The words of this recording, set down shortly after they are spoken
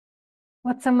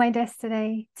What's on my desk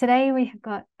today? Today we have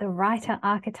got the writer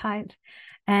archetype.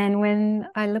 And when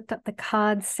I looked up the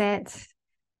card set,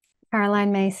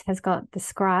 Caroline Mace has got the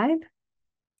scribe.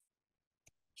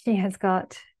 She has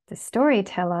got the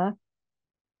storyteller.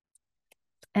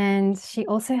 And she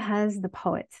also has the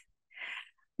poet.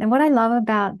 And what I love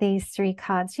about these three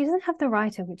cards, she doesn't have the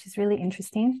writer, which is really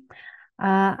interesting.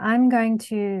 I'm going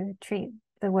to treat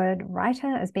the word writer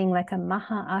as being like a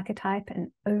Maha archetype,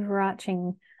 an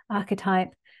overarching archetype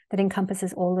that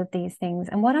encompasses all of these things.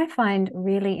 And what I find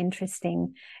really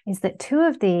interesting is that two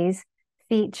of these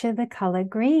feature the color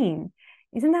green.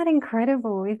 Isn't that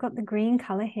incredible? We've got the green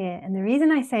color here. And the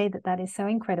reason I say that that is so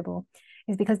incredible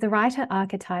is because the writer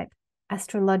archetype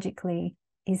astrologically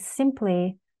is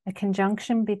simply a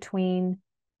conjunction between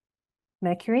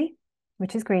Mercury,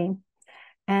 which is green,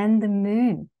 and the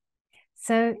moon.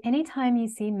 So anytime you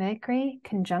see Mercury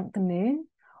conjunct the moon,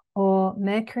 or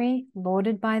Mercury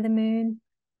lorded by the moon,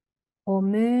 or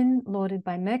moon lorded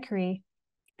by Mercury,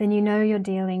 then you know you're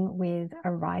dealing with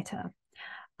a writer.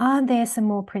 Are there some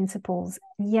more principles?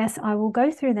 Yes, I will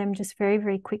go through them just very,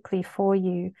 very quickly for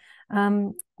you.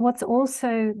 What's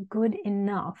also good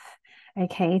enough,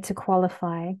 okay, to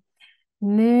qualify,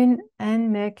 Moon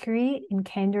and Mercury in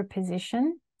Kendra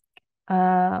position,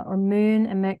 or Moon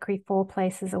and Mercury 4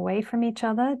 places away from each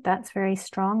other. That's very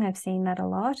strong. I've seen that a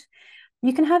lot.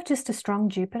 You can have just a strong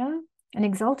Jupiter. An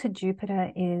exalted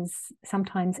Jupiter is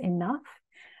sometimes enough.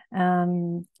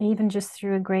 Even just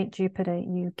through a great Jupiter,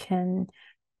 you can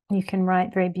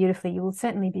write very beautifully. You will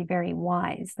certainly be very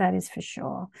wise, that is for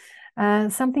sure.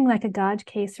 Something like a Gaj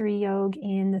Kesari Yoga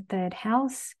in the third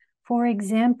house, for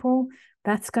example,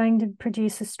 that's going to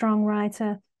produce a strong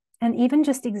writer. And even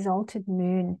just exalted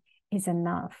moon is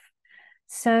enough.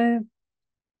 So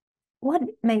what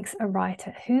makes a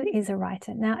writer? Who is a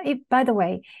writer? Now, by the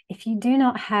way, if you do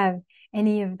not have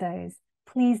any of those,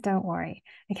 please don't worry.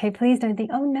 Okay, please don't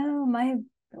think, oh no, my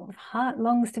heart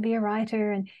longs to be a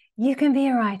writer, and you can be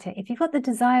a writer. If you've got the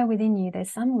desire within you,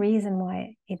 there's some reason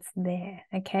why it's there.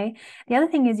 Okay. The other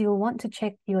thing is you'll want to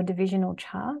check your divisional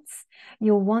charts.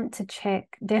 You'll want to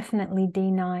check definitely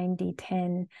D9,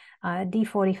 D10,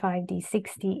 D45,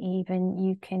 D60 even.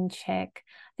 You can check,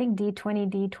 I think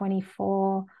D20,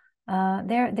 D24.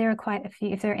 There are quite a few.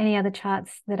 If there are any other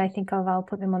charts that I think of, I'll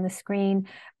put them on the screen.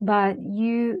 But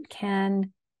you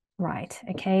can write,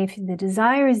 okay? If the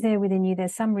desire is there within you,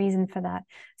 there's some reason for that.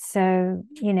 So,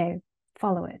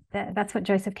 follow it. That's what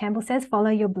Joseph Campbell says, follow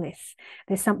your bliss.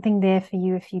 There's something there for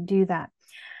you if you do that.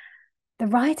 The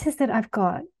writers that I've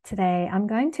got today, I'm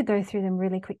going to go through them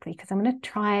really quickly because I'm going to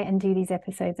try and do these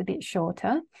episodes a bit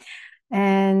shorter.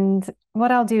 And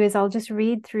what I'll do is I'll just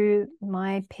read through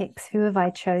my picks. Who have I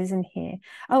chosen here?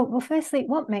 Oh, well, firstly,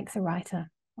 what makes a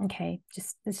writer? Okay,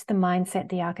 just the mindset,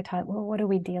 the archetype. Well, what are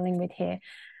we dealing with here?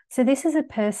 So this is a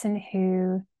person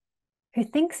who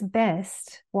thinks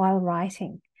best while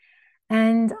writing.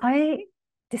 And I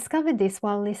discovered this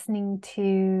while listening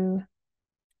to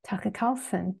Tucker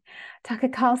Carlson. Tucker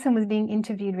Carlson was being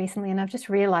interviewed recently, and I've just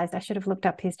realized I should have looked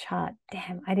up his chart.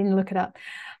 Damn, I didn't look it up.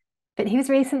 But he was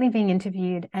recently being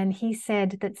interviewed, and he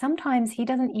said that sometimes he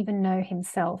doesn't even know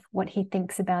himself what he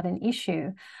thinks about an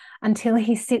issue until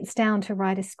he sits down to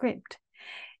write a script.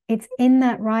 It's in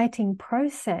that writing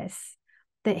process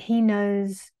that he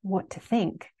knows what to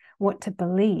think, what to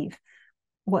believe,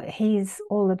 what he's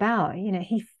all about.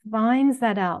 He finds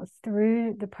that out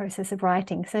through the process of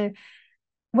writing. So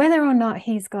whether or not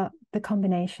he's got the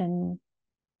combination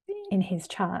in his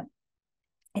chart,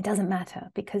 it doesn't matter,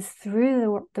 because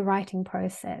through the writing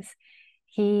process,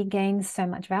 he gains so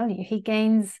much value. He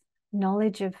gains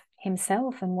knowledge of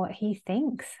himself and what he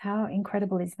thinks. How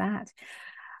incredible is that?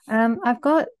 I've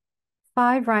got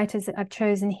 5 writers that I've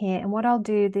chosen here. And what I'll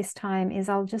do this time is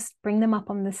I'll just bring them up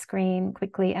on the screen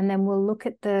quickly, and then we'll look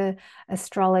at the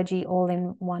astrology all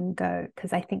in one go,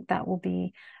 because I think that will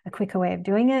be a quicker way of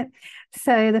doing it.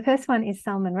 So the first one is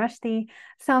Salman Rushdie.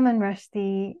 Salman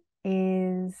Rushdie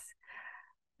is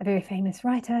a very famous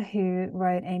writer who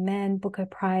wrote a Man Booker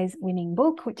Prize winning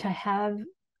book, which I happen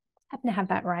to have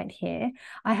that right here.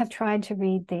 I have tried to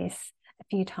read this a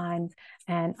few times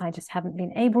and I just haven't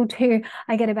been able to.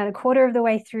 I get about a quarter of the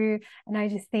way through and I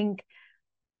just think,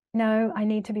 no, I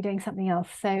need to be doing something else.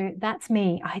 So that's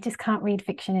me. I just can't read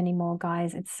fiction anymore,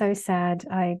 guys. It's so sad.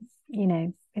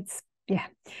 Yeah.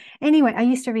 Anyway, I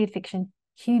used to read fiction,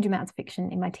 huge amounts of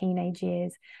fiction in my teenage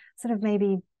years, sort of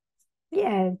maybe,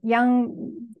 yeah,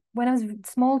 young, when I was a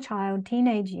small child,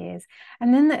 teenage years.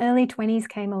 And then the early 20s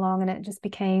came along and it just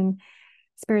became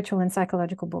spiritual and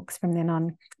psychological books from then on.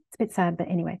 It's a bit sad, but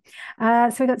anyway.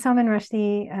 So we got Salman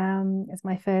Rushdie as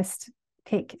my first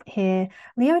pick here.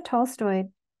 Leo Tolstoy,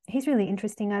 he's really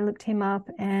interesting. I looked him up,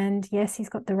 and yes, he's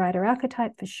got the writer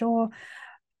archetype for sure.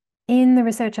 In the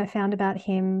research I found about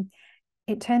him,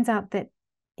 it turns out that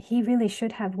he really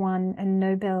should have won a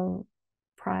Nobel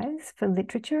Prize for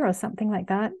literature or something like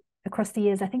that across the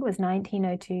years. I think it was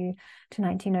 1902 to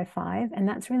 1905. And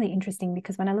that's really interesting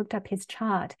because when I looked up his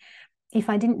chart, if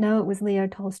I didn't know it was Leo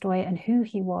Tolstoy and who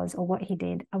he was or what he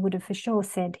did, I would have for sure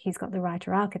said he's got the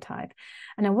writer archetype.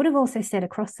 And I would have also said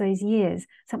across those years,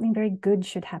 something very good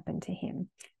should happen to him.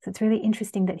 So it's really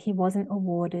interesting that he wasn't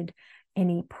awarded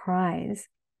any prize.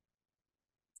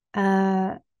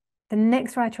 The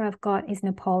next writer I've got is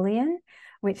Napoleon,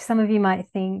 which some of you might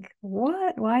think,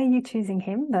 what? Why are you choosing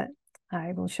him? But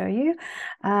I will show you.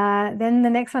 Then the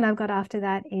next one I've got after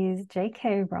that is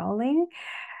J.K. Rowling,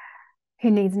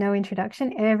 who needs no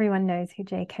introduction. Everyone knows who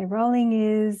J.K. Rowling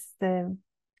is, the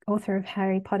author of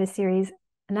Harry Potter series,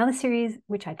 another series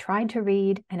which I tried to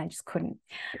read and I just couldn't.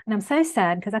 And I'm so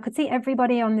sad because I could see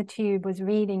everybody on the tube was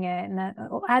reading it, and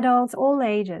adults, all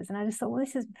ages. And I just thought, well,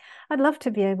 I'd love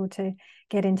to be able to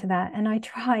get into that. And I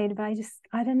tried, but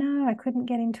I don't know, I couldn't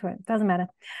get into it. Doesn't matter.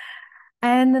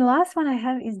 And the last one I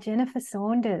have is Jennifer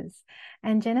Saunders.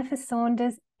 And Jennifer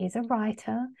Saunders is a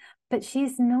writer, but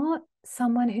she's not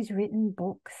someone who's written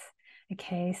books.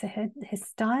 Okay, so her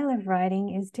style of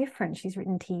writing is different. She's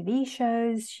written TV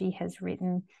shows, she has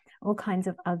written all kinds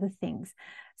of other things.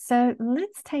 So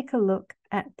let's take a look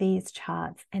at these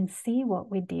charts and see what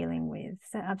we're dealing with.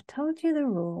 So I've told you the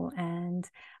rule, and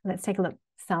let's take a look.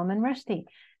 Salman Rushdie.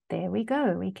 There we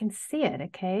go. We can see it,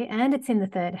 okay? And it's in the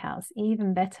third house,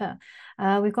 even better.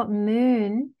 We've got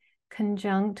Moon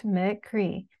conjunct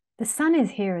Mercury. The sun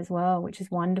is here as well, which is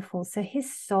wonderful. So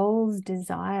his soul's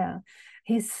desire,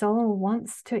 his soul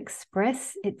wants to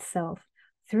express itself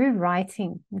through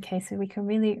writing. Okay, so we can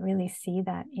really, really see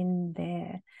that in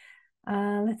there.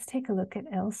 Let's take a look at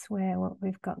elsewhere, what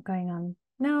we've got going on.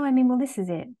 No, I mean, well, this is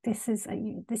it. This is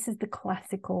the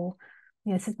classical.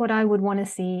 This is what I would want to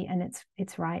see, and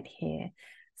it's right here.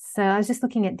 So I was just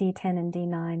looking at D10 and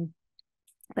D9.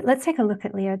 But let's take a look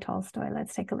at Leo Tolstoy.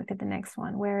 Let's take a look at the next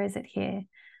one. Where is it here?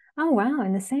 Oh, wow,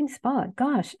 in the same spot.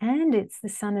 Gosh, and it's the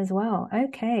sun as well.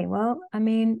 Okay, well, I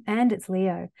mean, and it's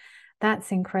Leo.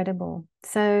 That's incredible.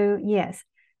 So, yes,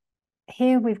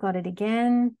 here we've got it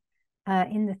again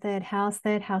in the third house.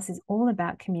 Third house is all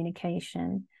about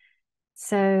communication.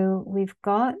 So we've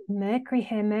got Mercury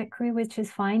here, Mercury, which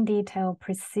is fine detail,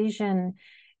 precision.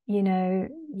 You know,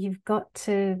 you've got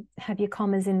to have your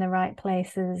commas in the right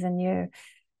places and your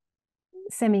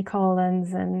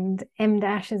semicolons and M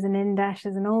dashes and N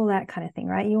dashes and all that kind of thing,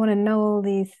 right? You want to know all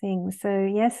these things. So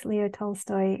yes, Leo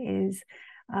Tolstoy is,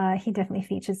 he definitely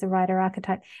features the writer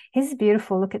archetype. His is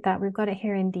beautiful. Look at that. We've got it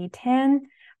here in D10.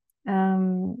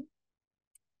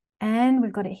 And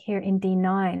we've got it here in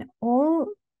D9, all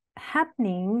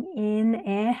happening in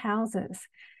air houses.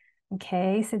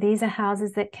 Okay, so these are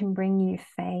houses that can bring you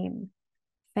fame,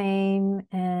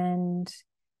 and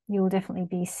you'll definitely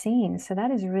be seen. So that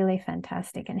is really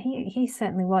fantastic. And he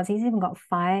certainly was. He's even got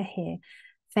fire here,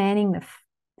 fanning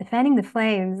the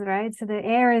flames, right? So the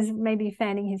air is maybe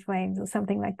fanning his flames or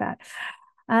something like that.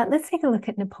 Let's take a look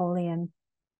at Napoleon.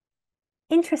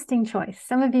 Interesting choice.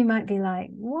 Some of you might be like,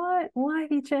 what? Why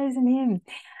have you chosen him?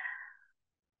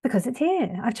 Because it's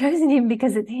here. I've chosen him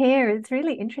because it's here. It's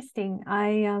really interesting.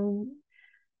 I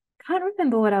can't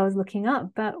remember what I was looking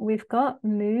up, but we've got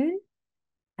Moon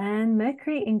and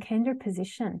Mercury in Kendra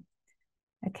position.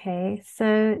 Okay,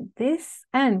 so this,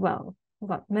 and well, we've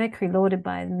got Mercury lorded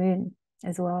by the Moon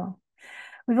as well.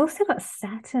 We've also got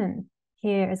Saturn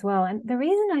here as well. And the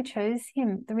reason I chose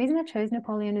him, the reason I chose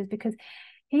Napoleon is because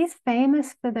he's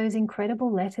famous for those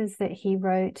incredible letters that he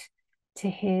wrote to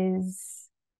his.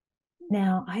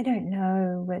 Now, I don't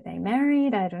know, were they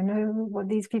married? I don't know what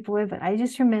these people were, but I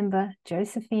just remember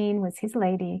Josephine was his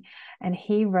lady, and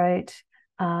he wrote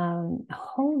a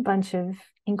whole bunch of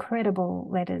incredible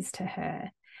letters to her.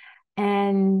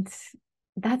 And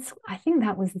I think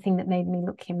that was the thing that made me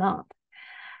look him up.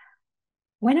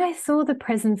 When I saw the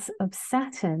presence of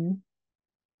Saturn,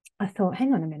 I thought,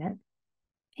 hang on a minute,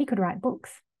 he could write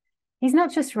books. He's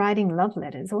not just writing love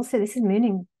letters. Also, this is Moon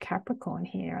in Capricorn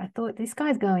here. I thought this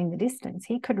guy's going the distance.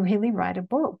 He could really write a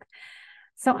book.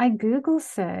 So I Google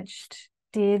searched,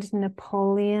 did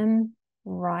Napoleon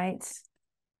write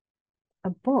a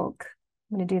book?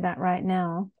 I'm going to do that right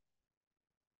now.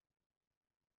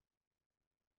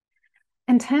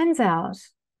 And turns out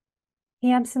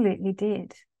he absolutely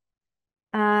did.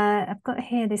 I've got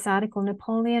here this article,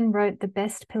 Napoleon wrote the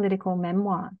best political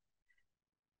memoir.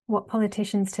 What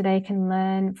politicians today can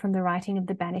learn from the writing of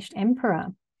the banished emperor.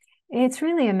 it's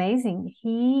really amazing.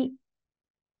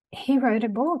 He wrote a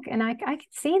book, and I can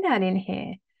see that in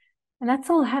here. And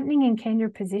that's all happening in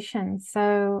Kendra position.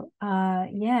 So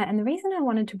yeah, and the reason I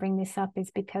wanted to bring this up is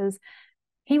because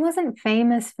he wasn't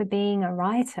famous for being a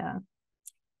writer,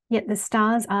 yet the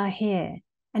stars are here,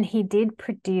 and he did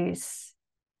produce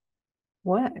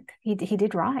work. He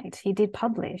did write, he did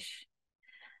publish.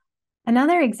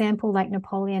 Another example, like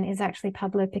Napoleon, is actually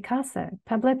Pablo Picasso.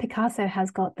 Pablo Picasso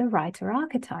has got the writer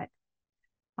archetype.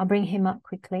 I'll bring him up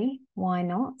quickly. Why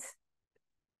not?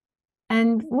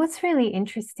 And what's really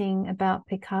interesting about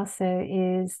Picasso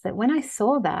is that when I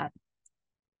saw that,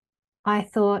 I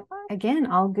thought,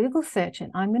 again, I'll Google search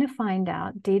it. I'm going to find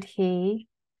out, did he,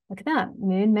 look at that,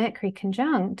 Moon Mercury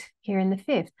conjunct here in the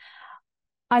fifth.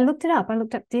 I looked it up. I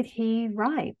looked up, did he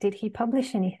write? Did he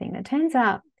publish anything? It turns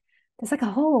out there's like a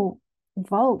whole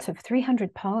vault of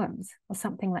 300 poems or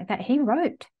something like that. He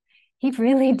wrote. He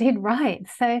really did write.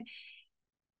 So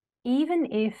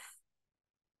even if,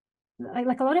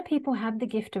 like a lot of people have the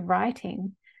gift of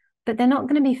writing, but they're not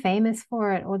going to be famous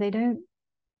for it, or they don't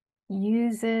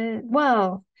use it.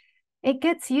 Well, it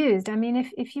gets used. I mean,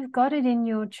 if you've got it in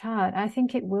your chart, I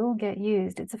think it will get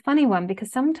used. It's a funny one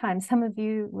because sometimes some of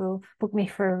you will book me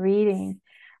for a reading,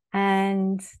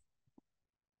 and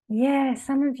yeah,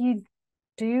 some of you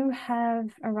do have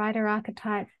a writer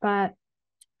archetype, but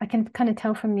I can kind of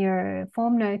tell from your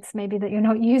form notes maybe that you're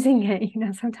not using it. You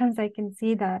know, sometimes I can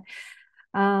see that.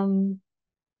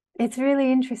 It's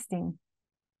really interesting.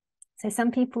 So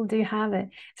some people do have it.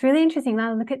 It's really interesting.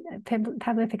 Now look at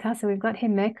Pablo Picasso. We've got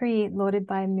him Mercury lorded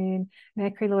by Moon,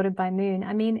 Mercury lorded by Moon.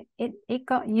 I mean, it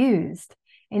got used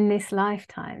in this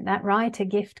lifetime. That writer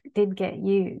gift did get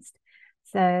used.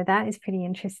 So that is pretty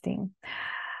interesting.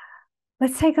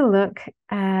 Let's take a look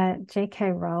at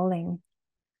J.K. Rowling.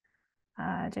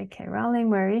 J.K.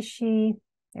 Rowling, where is she?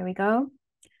 There we go.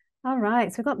 All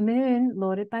right, so we've got Moon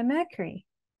lorded by Mercury.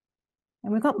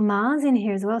 And we've got Mars in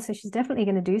here as well, so she's definitely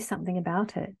going to do something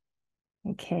about it.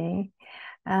 Okay,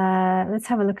 let's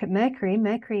have a look at Mercury.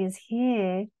 Mercury is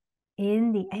here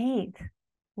in the 8th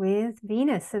with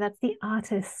Venus, so that's the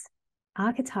artist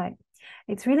archetype.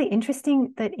 It's really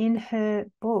interesting that in her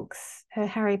books, her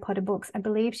Harry Potter books, I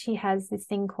believe she has this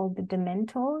thing called the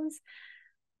Dementors.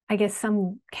 I guess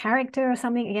some character or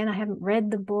something. Again, I haven't read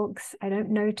the books. I don't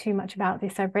know too much about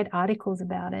this. I've read articles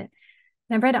about it.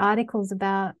 And I've read articles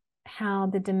about how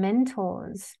the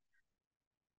Dementors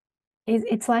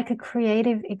it's like a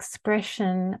creative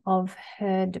expression of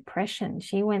her depression.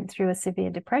 She went through a severe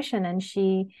depression and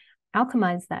she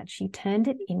alchemized that. She turned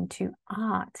it into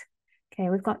art. Okay,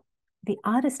 we've got the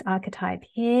artist archetype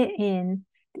here in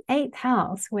the 8th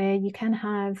house, where you can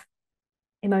have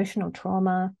emotional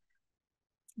trauma,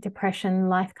 depression,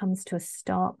 life comes to a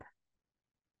stop,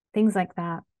 things like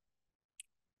that.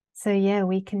 So yeah,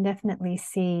 we can definitely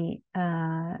see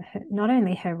not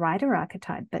only her writer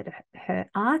archetype, but her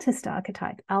artist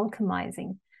archetype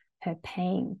alchemizing her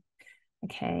pain.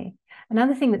 Okay.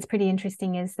 Another thing that's pretty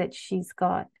interesting is that she's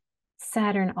got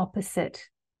Saturn opposite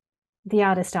the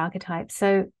artist archetype.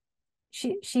 So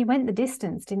she went the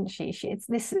distance, didn't she?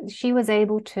 She was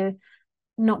able to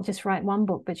not just write one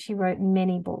book, but she wrote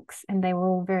many books, and they were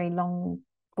all very long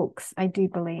books. I do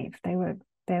believe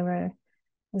it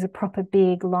was a proper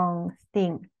big long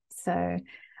thing. So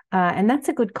and that's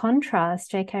a good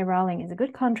contrast. J.K. Rowling is a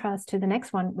good contrast to the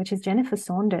next one, which is Jennifer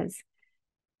Saunders.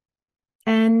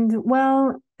 And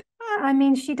well, I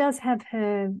mean, she does have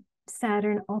her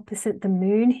Saturn opposite the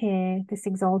moon here, this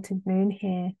exalted moon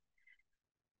here.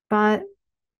 But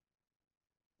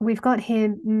we've got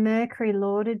here Mercury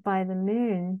lorded by the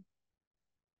moon.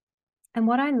 And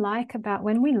what I like about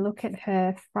when we look at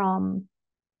her from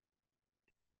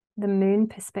the moon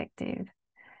perspective,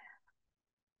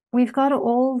 we've got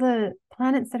all the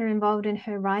planets that are involved in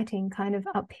her writing kind of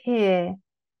up here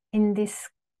in this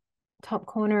top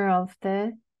corner of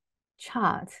the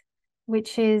chart,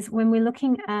 which is when we're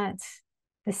looking at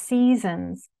the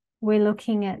seasons, we're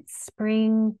looking at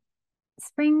springtime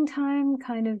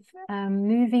kind of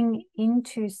moving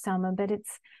into summer, but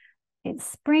it's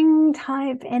spring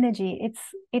type energy.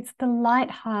 It's the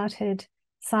light-hearted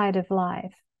side of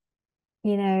life.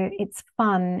 You know, it's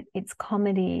fun, it's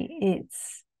comedy,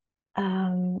 it's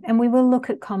and we will look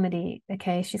at comedy.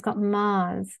 Okay, she's got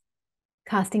Mars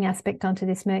casting aspect onto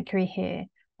this Mercury here,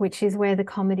 which is where the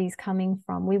comedy is coming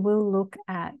from. We will look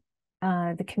at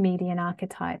the comedian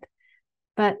archetype.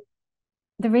 But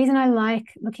the reason I like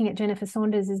looking at Jennifer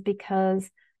Saunders is because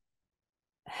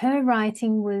her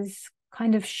writing was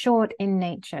kind of short in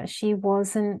nature. She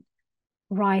wasn't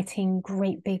writing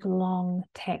great big long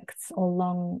texts or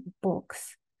long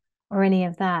books or any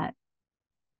of that.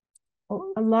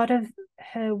 a lot of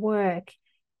her work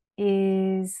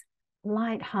is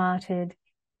light-hearted.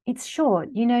 It's short.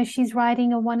 You know, she's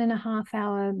writing a 1.5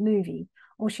 hour movie,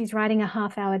 or she's writing a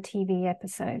half-hour TV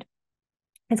episode.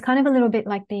 It's kind of a little bit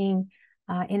like being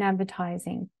in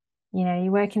advertising. You know,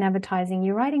 you work in advertising,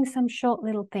 you're writing some short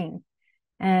little thing,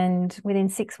 and within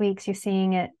 6 weeks, you're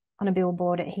seeing it on a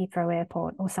billboard at Heathrow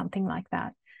Airport or something like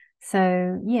that.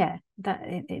 So yeah,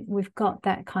 we've got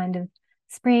that kind of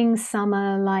spring,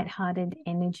 summer, lighthearted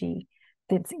energy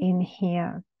that's in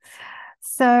here.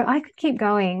 So I could keep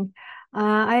going.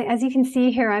 As you can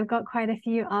see here, I've got quite a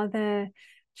few other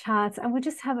charts. And we'll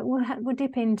just have it, we'll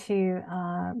dip into,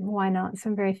 why not,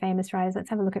 some very famous writers. Let's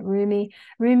have a look at Rumi.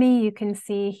 Rumi, you can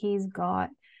see he's got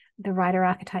the writer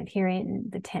archetype here in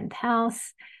the 10th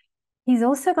house. He's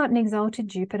also got an exalted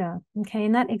Jupiter, okay?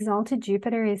 And that exalted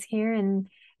Jupiter is here in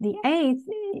the 8th,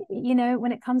 you know,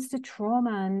 when it comes to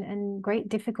trauma and great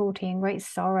difficulty and great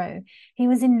sorrow. He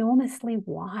was enormously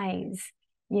wise,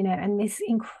 you know, and this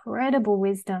incredible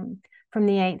wisdom from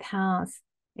the 8th house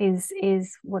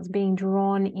is what's being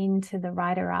drawn into the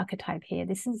writer archetype here.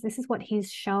 This is what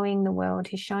he's showing the world.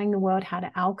 He's showing the world how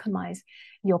to alchemize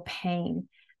your pain.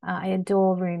 I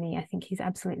adore Rumi. I think he's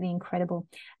absolutely incredible.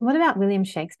 And what about William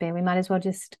Shakespeare? We might as well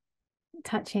just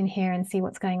touch in here and see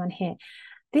what's going on here.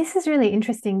 This is really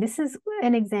interesting. This is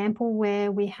an example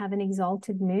where we have an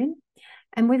exalted moon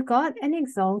and we've got an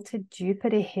exalted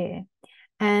Jupiter here.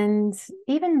 And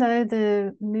even though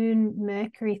the moon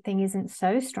Mercury thing isn't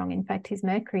so strong, in fact, his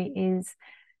Mercury is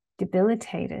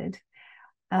debilitated,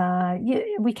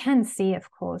 we can see, of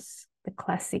course, the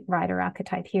classic writer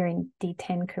archetype here in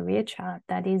D10 career chart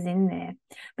that is in there.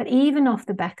 But even off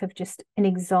the back of just an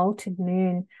exalted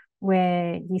moon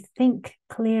where you think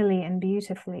clearly and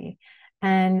beautifully,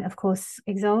 and of course,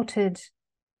 exalted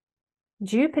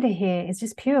Jupiter here is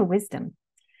just pure wisdom,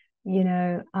 you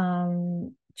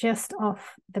know, just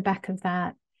off the back of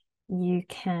that, you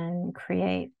can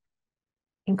create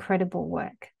incredible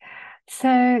work.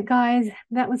 So guys,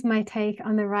 that was my take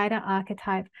on the writer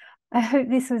archetype. I hope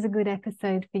this was a good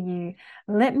episode for you.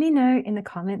 Let me know in the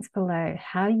comments below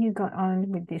how you got on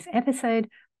with this episode.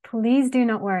 Please do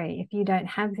not worry if you don't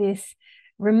have this.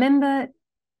 Remember,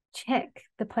 check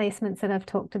the placements that I've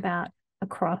talked about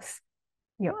across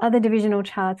your other divisional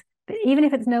charts. But even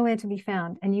if it's nowhere to be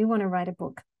found and you want to write a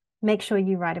book, make sure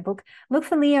you write a book. Look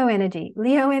for Leo energy.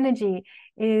 Leo energy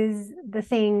is the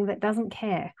thing that doesn't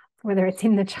care whether it's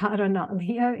in the chart or not.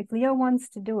 If Leo wants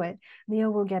to do it,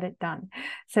 Leo will get it done.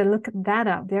 So look that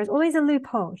up. There's always a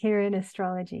loophole here in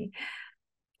astrology.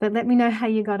 But let me know how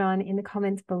you got on in the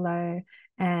comments below.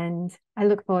 And I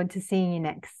look forward to seeing you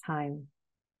next time.